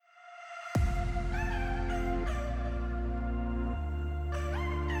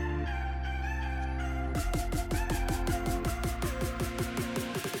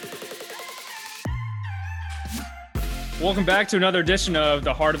Welcome back to another edition of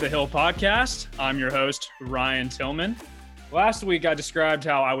the Heart of the Hill podcast. I'm your host, Ryan Tillman. Last week, I described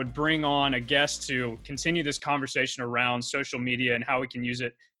how I would bring on a guest to continue this conversation around social media and how we can use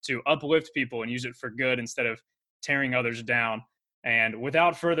it to uplift people and use it for good instead of tearing others down. And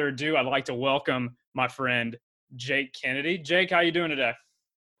without further ado, I'd like to welcome my friend, Jake Kennedy. Jake, how you doing today?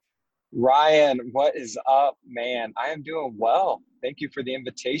 Ryan, what is up, man? I am doing well. Thank you for the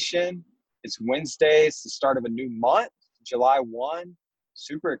invitation. It's Wednesday. It's the start of a new month, July 1.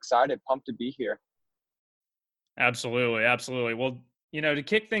 Super excited, pumped to be here. Absolutely, absolutely. Well, to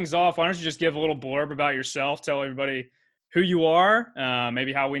kick things off, why don't you just give a little blurb about yourself, tell everybody who you are,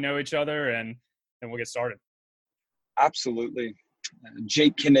 maybe how we know each other, and then we'll get started. Absolutely.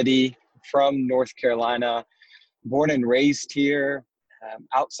 Jake Kennedy from North Carolina, born and raised here,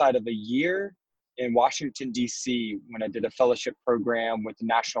 outside of a year in Washington, D.C., when I did a fellowship program with the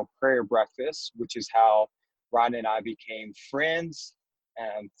National Prayer Breakfast, which is how Ryan and I became friends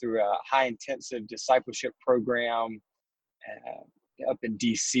through a high-intensive discipleship program up in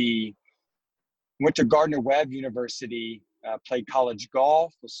D.C. Went to Gardner-Webb University, played college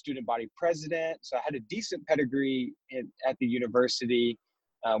golf, was student body president. So I had a decent pedigree at the university,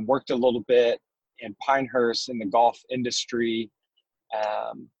 worked a little bit in Pinehurst in the golf industry.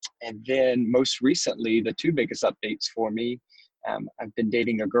 And then most recently, the two biggest updates for me, I've been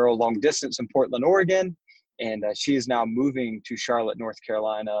dating a girl long distance in Portland, Oregon, and she is now moving to Charlotte, North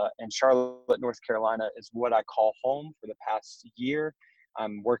Carolina. And Charlotte, North Carolina is what I call home for the past year.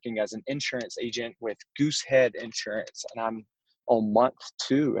 I'm working as an insurance agent with Goosehead Insurance, and I'm on month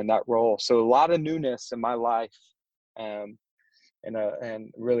 2 in that role. So a lot of newness in my life, and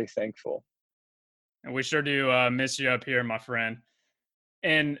really thankful. And we sure do miss you up here, my friend.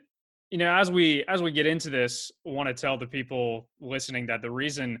 And as we get into this, I want to tell the people listening that the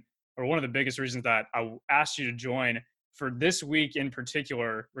reason, or one of the biggest reasons that I asked you to join for this week in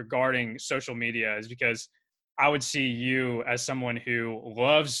particular regarding social media is because I would see you as someone who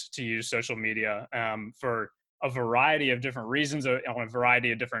loves to use social media for a variety of different reasons on a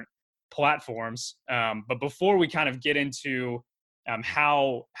variety of different platforms. But before we kind of get into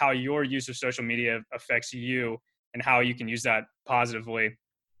how your use of social media affects you and how you can use that positively,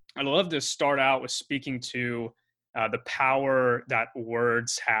 I'd love to start out with speaking to the power that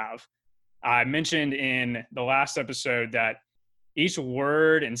words have. I mentioned in the last episode that each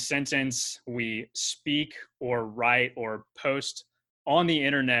word and sentence we speak or write or post on the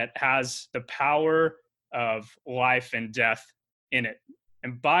internet has the power of life and death in it.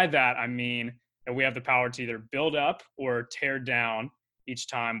 And by that, I mean that we have the power to either build up or tear down each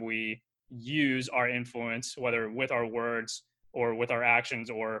time we use our influence, whether with our words or with our actions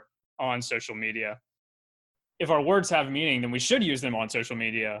or on social media. If our words have meaning, then we should use them on social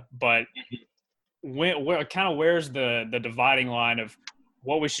media. But where's the dividing line of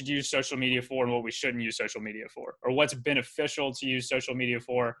what we should use social media for and what we shouldn't use social media for, or what's beneficial to use social media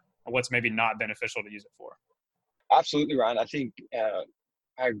for and what's maybe not beneficial to use it for? Absolutely, Ryan. I think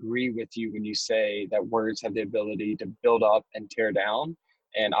I agree with you when you say that words have the ability to build up and tear down.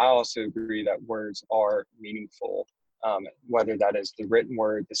 And I also agree that words are meaningful, whether that is the written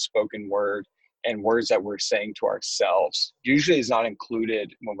word, the spoken word, and words that we're saying to ourselves. Usually is not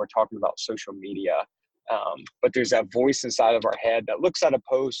included when we're talking about social media. But there's that voice inside of our head that looks at a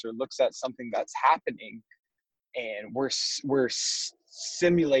post or looks at something that's happening, and we're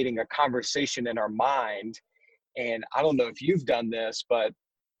simulating a conversation in our mind. And I don't know if you've done this, but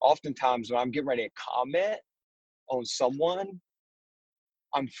oftentimes when I'm getting ready to comment on someone,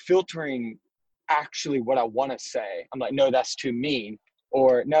 I'm filtering actually what I want to say. I'm like, no, that's too mean,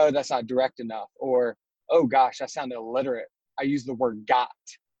 or no, that's not direct enough, or, oh gosh, I sounded illiterate. I use the word got.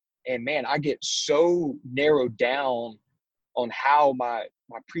 And man, I get so narrowed down on how my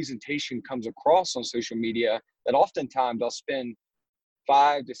presentation comes across on social media that oftentimes I'll spend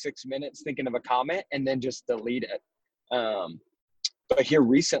 5 to 6 minutes thinking of a comment and then just delete it. But here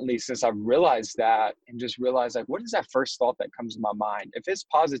recently, since I've realized that and just realized, like, what is that first thought that comes to my mind? If it's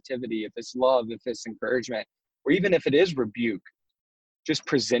positivity, if it's love, if it's encouragement, or even if it is rebuke, just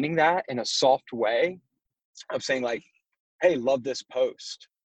presenting that in a soft way of saying like, hey, love this post, !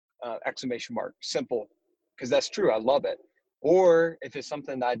 Simple, because that's true. I love it. Or if it's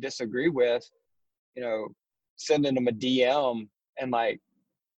something that I disagree with, sending them a DM and like,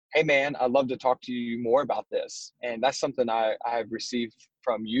 hey man, I'd love to talk to you more about this. And that's something I've received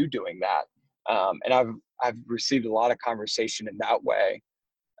from you doing that. And I've received a lot of conversation in that way.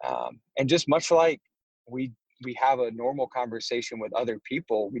 And just much like we have a normal conversation with other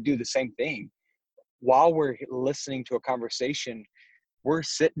people, we do the same thing. While we're listening to a conversation, we're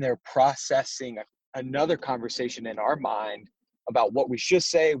sitting there processing another conversation in our mind about what we should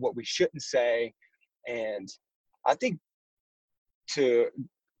say, what we shouldn't say. And I think to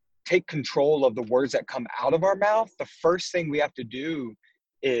take control of the words that come out of our mouth, the first thing we have to do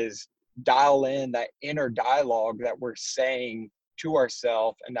is dial in that inner dialogue that we're saying to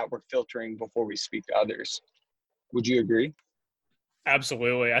ourselves and that we're filtering before we speak to others. Would you agree?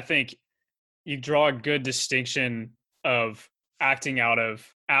 Absolutely. I think you draw a good distinction of acting out of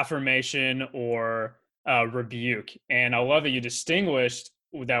affirmation or rebuke. And I love that you distinguished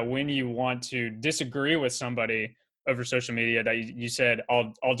that when you want to disagree with somebody over social media, that you said,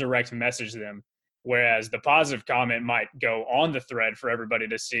 I'll direct message them. Whereas the positive comment might go on the thread for everybody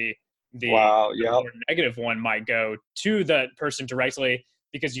to see. Wow. The Yep. more negative one might go to that person directly,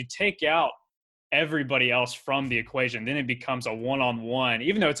 because you take out everybody else from the equation. Then it becomes a one-on-one.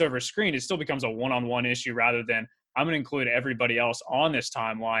 Even though it's over a screen, it still becomes a one-on-one issue rather than I'm going to include everybody else on this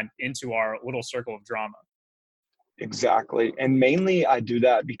timeline into our little circle of drama. Exactly. And mainly I do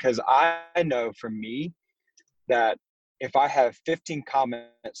that because I know for me that if I have 15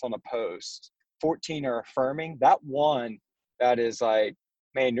 comments on a post, 14 are affirming, that one that is like,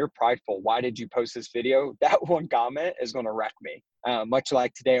 man, you're prideful. Why did you post this video? That one comment is going to wreck me. Much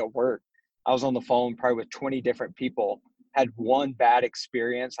like today at work, I was on the phone probably with 20 different people, had one bad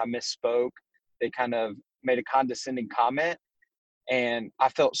experience. I misspoke. They kind of made a condescending comment. And I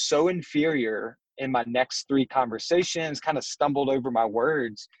felt so inferior in my next three conversations, kind of stumbled over my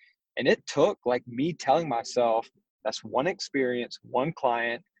words. And it took like me telling myself, that's one experience, one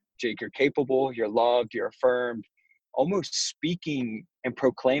client. Jake, you're capable, you're loved, you're affirmed, almost speaking and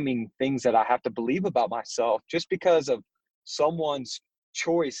proclaiming things that I have to believe about myself just because of someone's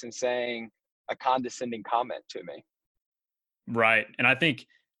choice in saying a condescending comment to me. Right. And I think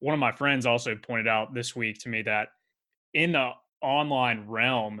one of my friends also pointed out this week to me that in the online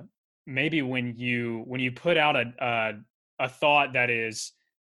realm, maybe when you put out a thought that is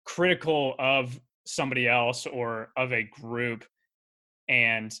critical of somebody else or of a group,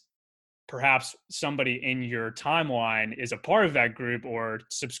 and perhaps somebody in your timeline is a part of that group or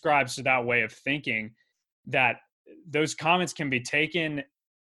subscribes to that way of thinking, that those comments can be taken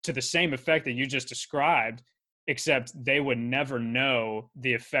to the same effect that you just described, except they would never know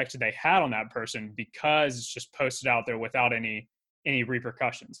the effect they had on that person because it's just posted out there without any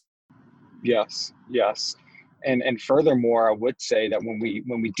repercussions. Yes, yes. And furthermore, I would say that when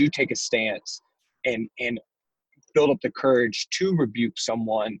we do take a stance and build up the courage to rebuke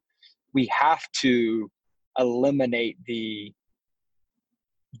someone, we have to eliminate the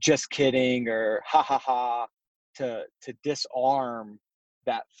just kidding or ha ha ha to disarm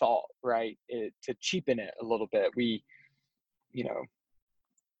that thought, right? To cheapen it a little bit. You know,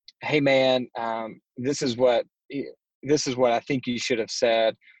 hey man, this is what I think you should have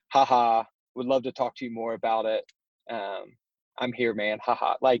said. Haha, would love to talk to you more about it. Um, I'm here, man.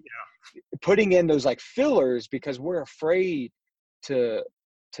 Haha. Like putting in those like fillers because we're afraid to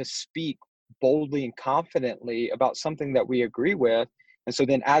speak boldly and confidently about something that we agree with. And so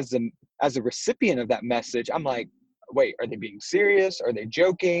then as the recipient of that message, I'm like, wait, are they being serious? Are they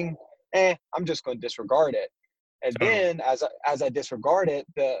joking? I'm just going to disregard it. And Totally. then as I disregard it,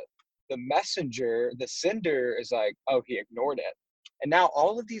 the messenger, the sender is like, oh, he ignored it. And now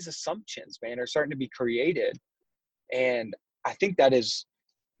all of these assumptions, man, are starting to be created. And I think that is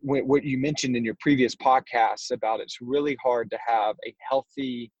what you mentioned in your previous podcasts about it's really hard to have a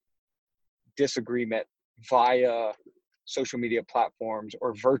healthy disagreement via social media platforms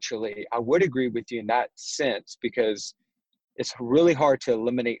or virtually. I would agree with you in that sense because it's really hard to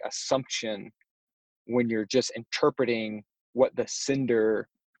eliminate assumption when you're just interpreting what the sender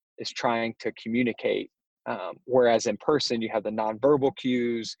is trying to communicate. Whereas in person, you have the nonverbal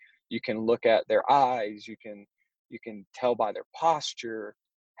cues. You can look at their eyes. You can tell by their posture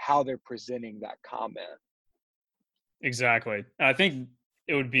how they're presenting that comment. Exactly. I think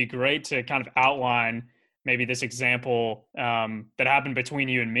it would be great to kind of outline maybe this example that happened between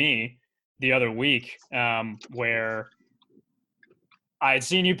you and me the other week, where I had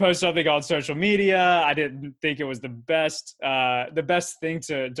seen you post something on social media. I didn't think it was the best thing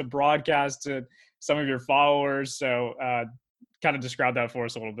to broadcast to some of your followers. So, kind of describe that for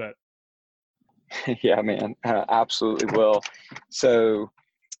us a little bit. Yeah, man, absolutely will. So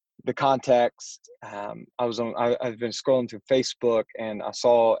the context, I've been scrolling through Facebook and I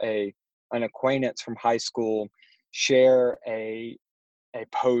saw an acquaintance from high school share a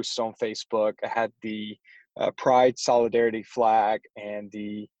post on Facebook. It had the Pride Solidarity flag and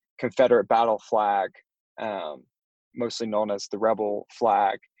the Confederate battle flag, um, mostly known as the Rebel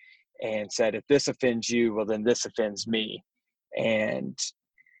flag, and said, if this offends you, well, then this offends me. And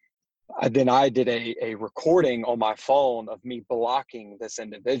Then I did a recording on my phone of me blocking this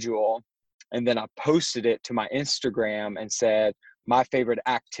individual. And then I posted it to my Instagram and said, my favorite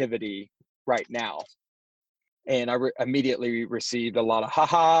activity right now. And I immediately received a lot of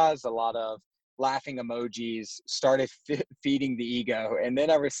ha-has, a lot of laughing emojis, started feeding the ego. And then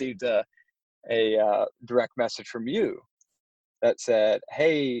I received a direct message from you that said,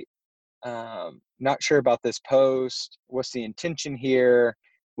 hey, not sure about this post. What's the intention here?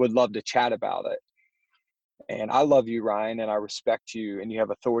 Would love to chat about it. And I love you, Ryan, and I respect you, and you have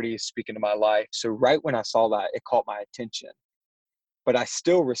authority to speak into my life. So right when I saw that, it caught my attention. But I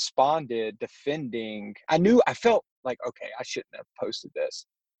still responded defending. I felt like, okay, I shouldn't have posted this.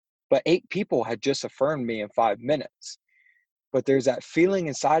 But 8 people had just affirmed me in 5 minutes. But there's that feeling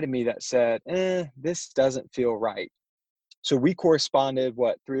inside of me that said, this doesn't feel right. So we corresponded,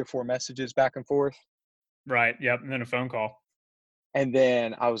 3 or 4 messages back and forth. Right. Yep. And then a phone call. And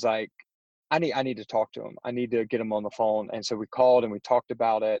then I was like, I need to talk to him. I need to get him on the phone. And so we called and we talked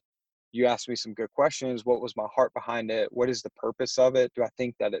about it. You asked me some good questions. What was my heart behind it? What is the purpose of it? Do I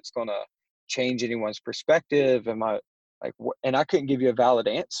think that it's going to change anyone's perspective? Am I like, and I couldn't give you a valid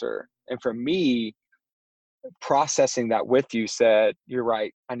answer. And for me, processing that with you said, you're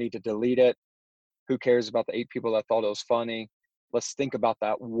right. I need to delete it. Who cares about the 8 people that thought it was funny? Let's think about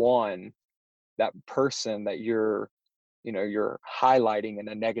that person that you're highlighting in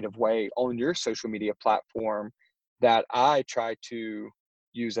a negative way on your social media platform, that I try to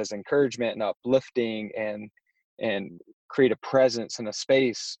use as encouragement and uplifting and create a presence and a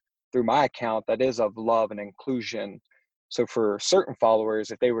space through my account that is of love and inclusion. So for certain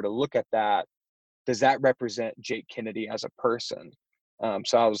followers, if they were to look at that, does that represent Jake Kennedy as a person?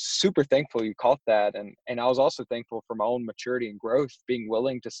 So I was super thankful you caught that. And I was also thankful for my own maturity and growth, being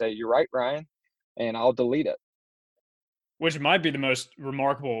willing to say, you're right, Ryan, and I'll delete it. Which might be the most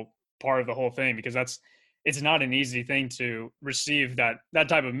remarkable part of the whole thing, because it's not an easy thing to receive that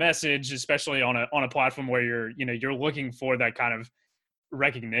type of message, especially on a platform where you're looking for that kind of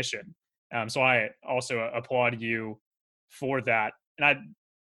recognition. So I also applaud you for that. And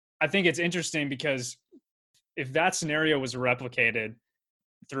I think it's interesting because if that scenario was replicated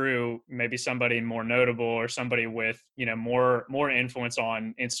through maybe somebody more notable or somebody with more influence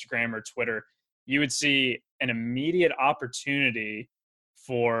on Instagram or Twitter, you would see an immediate opportunity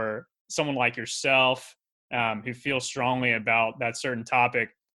for someone like yourself, who feels strongly about that certain topic,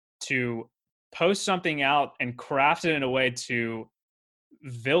 to post something out and craft it in a way to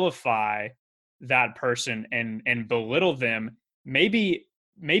vilify that person and belittle them, maybe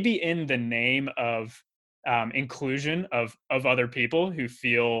in the name of inclusion of other people who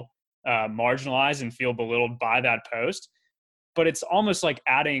feel marginalized and feel belittled by that post. But it's almost like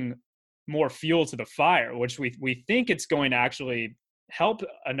adding more fuel to the fire, which we think it's going to actually help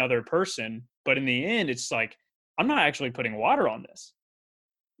another person, but in the end, it's like, I'm not actually putting water on this.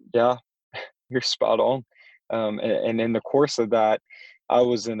 Yeah, you're spot on. And in the course of that, I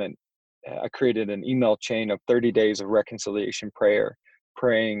was I created an email chain of 30 days of reconciliation prayer,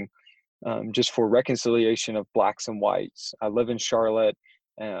 praying just for reconciliation of blacks and whites. I live in Charlotte.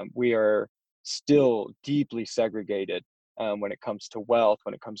 We are still deeply segregated when it comes to wealth,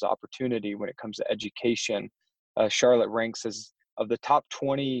 when it comes to opportunity, when it comes to education. Charlotte ranks as of the top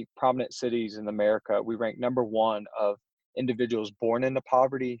 20 prominent cities in America. We rank number 1 of individuals born into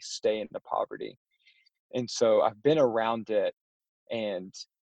poverty, stay into poverty. And so I've been around it, and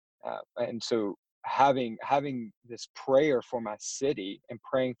so having this prayer for my city and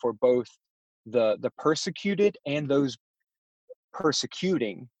praying for both the persecuted and those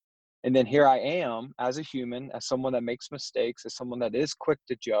persecuting. And then here I am as a human, as someone that makes mistakes, as someone that is quick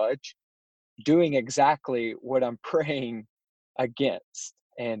to judge, doing exactly what I'm praying against.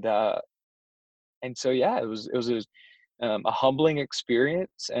 And so yeah, it was a humbling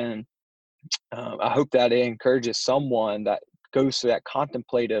experience. And I hope that it encourages someone that goes through that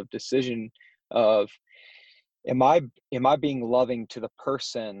contemplative decision of, am I being loving to the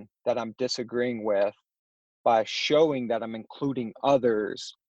person that I'm disagreeing with by showing that I'm including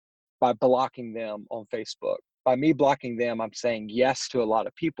others by blocking them on Facebook? By me blocking them, I'm saying yes to a lot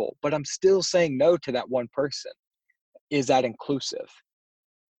of people, but I'm still saying no to that one person. Is that inclusive?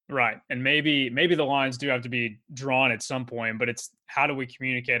 Right. And maybe the lines do have to be drawn at some point, but it's how do we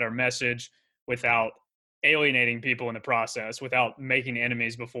communicate our message without alienating people in the process, without making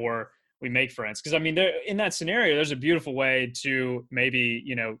enemies before we make friends? Because I mean, in that scenario, there's a beautiful way to maybe,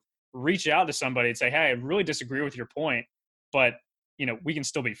 reach out to somebody and say, "Hey, I really disagree with your point, but we can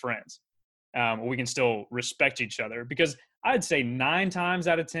still be friends. We can still respect each other." Because I'd say 9 times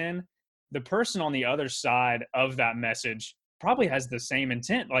out of 10, the person on the other side of that message probably has the same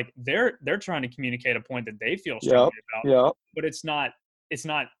intent. Like they're trying to communicate a point that they feel strongly Yep. about, Yep. but it's not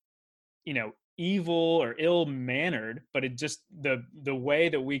evil or ill mannered, but it just the way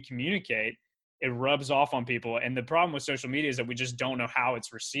that we communicate, it rubs off on people. And the problem with social media is that we just don't know how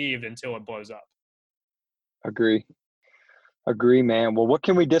it's received until it blows up. Agree. Agree, man. Well, what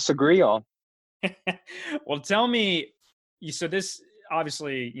can we disagree on? Well, tell me, so this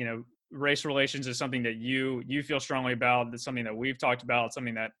obviously, race relations is something that you feel strongly about. That's something that we've talked about.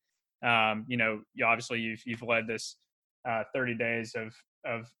 Something that, you obviously you've led this 30 days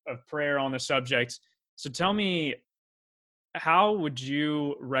of prayer on the subject. So tell me, how would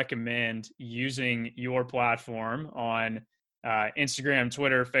you recommend using your platform on Instagram,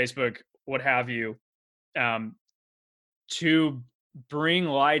 Twitter, Facebook, what have you, um, to bring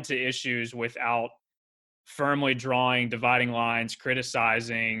light to issues without firmly drawing dividing lines,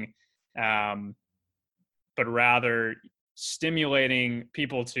 criticizing, um, but rather stimulating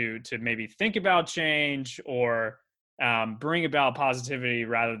people to maybe think about change or bring about positivity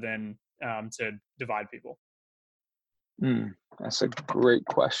rather than to divide people? That's a great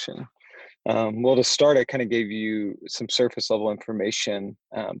question. Well, to start, I kind of gave you some surface level information,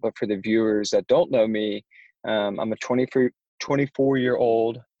 but for the viewers that don't know me, I'm a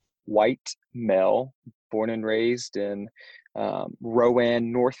 24-year-old white male, born and raised in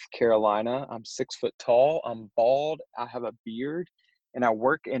Rowan, North Carolina. I'm 6 foot tall. I'm bald. I have a beard, and I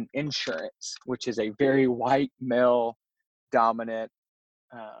work in insurance, which is a very white male dominant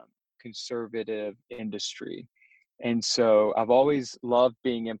um, conservative industry. And so I've always loved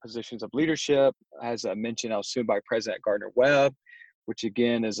being in positions of leadership. As I mentioned, I was sued by President Gardner Webb, which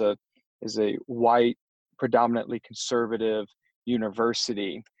again is a white, predominantly conservative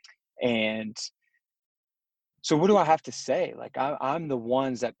university. And so what do I have to say? Like I'm the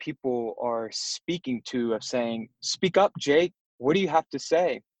ones that people are speaking to of saying, speak up, Jake. What do you have to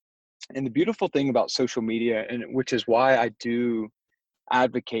say? And the beautiful thing about social media, and which is why I do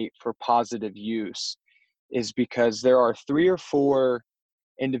advocate for positive use, is because there are 3 or 4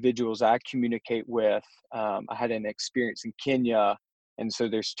 individuals I communicate with. I had an experience in Kenya, and so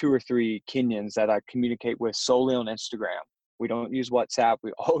there's 2 or 3 Kenyans that I communicate with solely on Instagram. We don't use WhatsApp.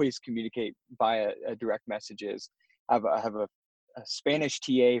 We always communicate via direct messages. I have a Spanish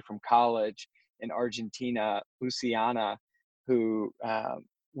TA from college in Argentina, Luciana, who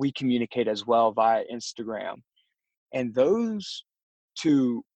we communicate as well via Instagram. And those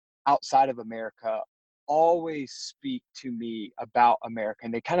 2 outside of America always speak to me about America,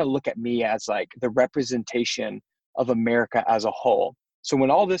 and they kind of look at me as like the representation of America as a whole. So when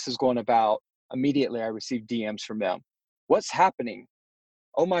all this is going about, immediately I receive DMs from them. What's happening?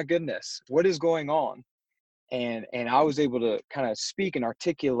 Oh my goodness, what is going on? And I was able to kind of speak and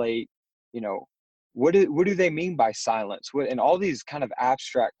articulate, you know, what do they mean by silence? And all these kind of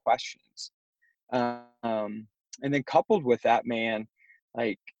abstract questions. Um, and then coupled with that, man,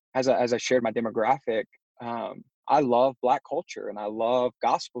 like as I shared my demographic, I love Black culture and I love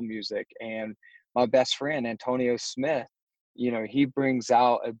gospel music. And my best friend Antonio Smith, he brings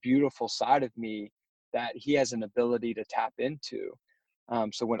out a beautiful side of me that he has an ability to tap into.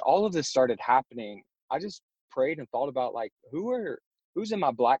 So when all of this started happening, I just prayed and thought about like who's in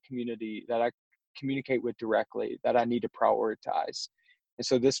my Black community that I communicate with directly that I need to prioritize. And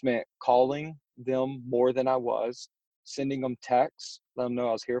so this meant calling them more than I was, sending them texts, let them know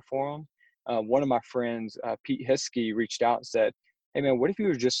I was here for them. One of my friends, Pete Hiskey, reached out and said, "Hey man, what if you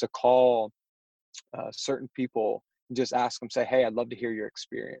were just to call certain people and just ask them, say, hey, I'd love to hear your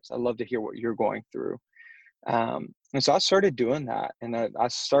experience. I'd love to hear what you're going through." And so I started doing that, and I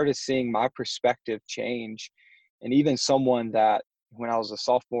started seeing my perspective change. And even someone that when I was a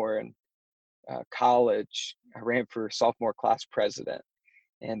sophomore in college, I ran for sophomore class president.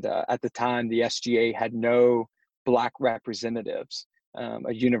 And at the time, the SGA had no Black representatives,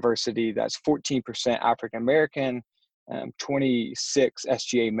 a university that's 14% African American, 26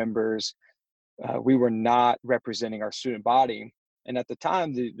 SGA members. We were not representing our student body. And at the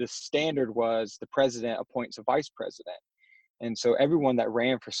time, the standard was the president appoints a vice president. And so everyone that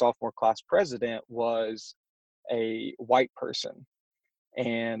ran for sophomore class president was a white person.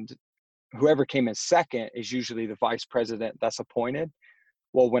 And whoever came in second is usually the vice president that's appointed.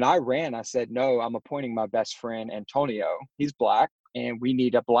 Well, when I ran, I said, no, I'm appointing my best friend, Antonio. He's Black, and we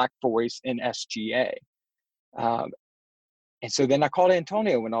need a Black voice in SGA. Um, and so then I called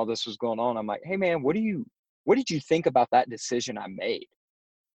Antonio when all this was going on. I'm like, hey, man, what did you think about that decision I made?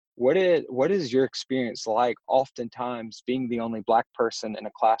 What is your experience like oftentimes being the only Black person in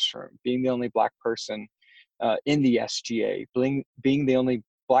a classroom, being the only Black person in the SGA, being the only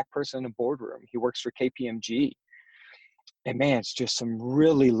Black person in a boardroom? He works for KPMG. And man, it's just some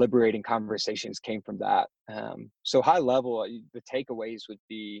really liberating conversations came from that. So high level, the takeaways would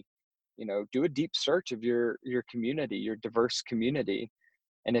be, do a deep search of your community, your diverse community.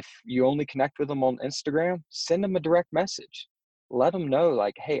 And if you only connect with them on Instagram, send them a direct message. Let them know,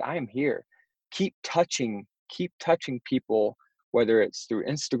 like, hey, I am here. Keep touching people, whether it's through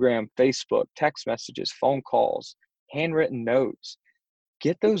Instagram, Facebook, text messages, phone calls, handwritten notes.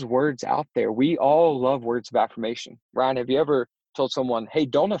 Get those words out there. We all love words of affirmation. Ryan, have you ever told someone, hey,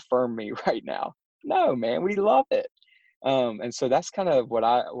 don't affirm me right now? No, man, we love it. And so that's kind of what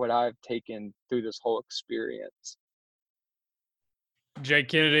I've taken through this whole experience. Jake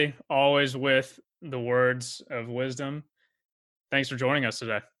Kennedy, always with the words of wisdom. Thanks for joining us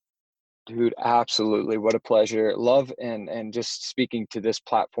today. Dude, absolutely. What a pleasure. Love and just speaking to this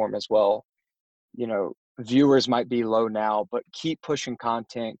platform as well. Viewers might be low now, but keep pushing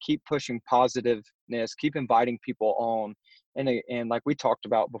content, keep pushing positiveness, keep inviting people on. And like we talked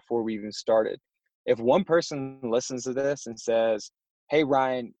about before we even started, if one person listens to this and says, hey,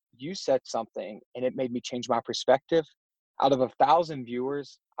 Ryan, you said something and it made me change my perspective, out of 1,000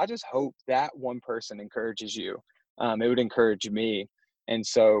 viewers, I just hope that one person encourages you. It would encourage me. And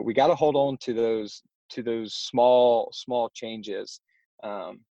so we got to hold on to those small changes,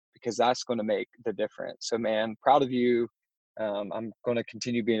 because that's going to make the difference. So, man, proud of you. I'm going to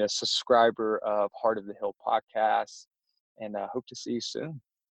continue being a subscriber of Heart of the Hill podcast, and I hope to see you soon.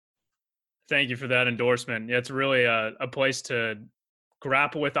 Thank you for that endorsement. Yeah, it's really a place to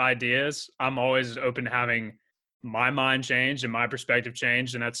grapple with ideas. I'm always open to having my mind changed and my perspective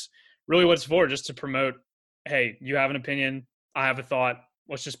changed. And that's really what it's for, just to promote, hey, you have an opinion, I have a thought,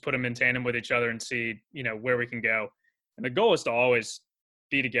 let's just put them in tandem with each other and see, where we can go. And the goal is to always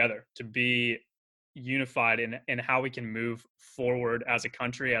be together, to be unified in how we can move forward as a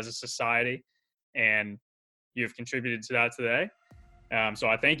country, as a society. And you've contributed to that today. So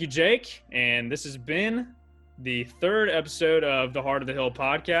I thank you, Jake. And this has been the third episode of the Heart of the Hill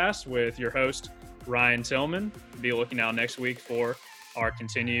podcast with your host, Ryan Tillman. Be looking out next week for our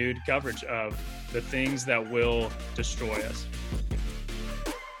continued coverage of the things that will destroy us.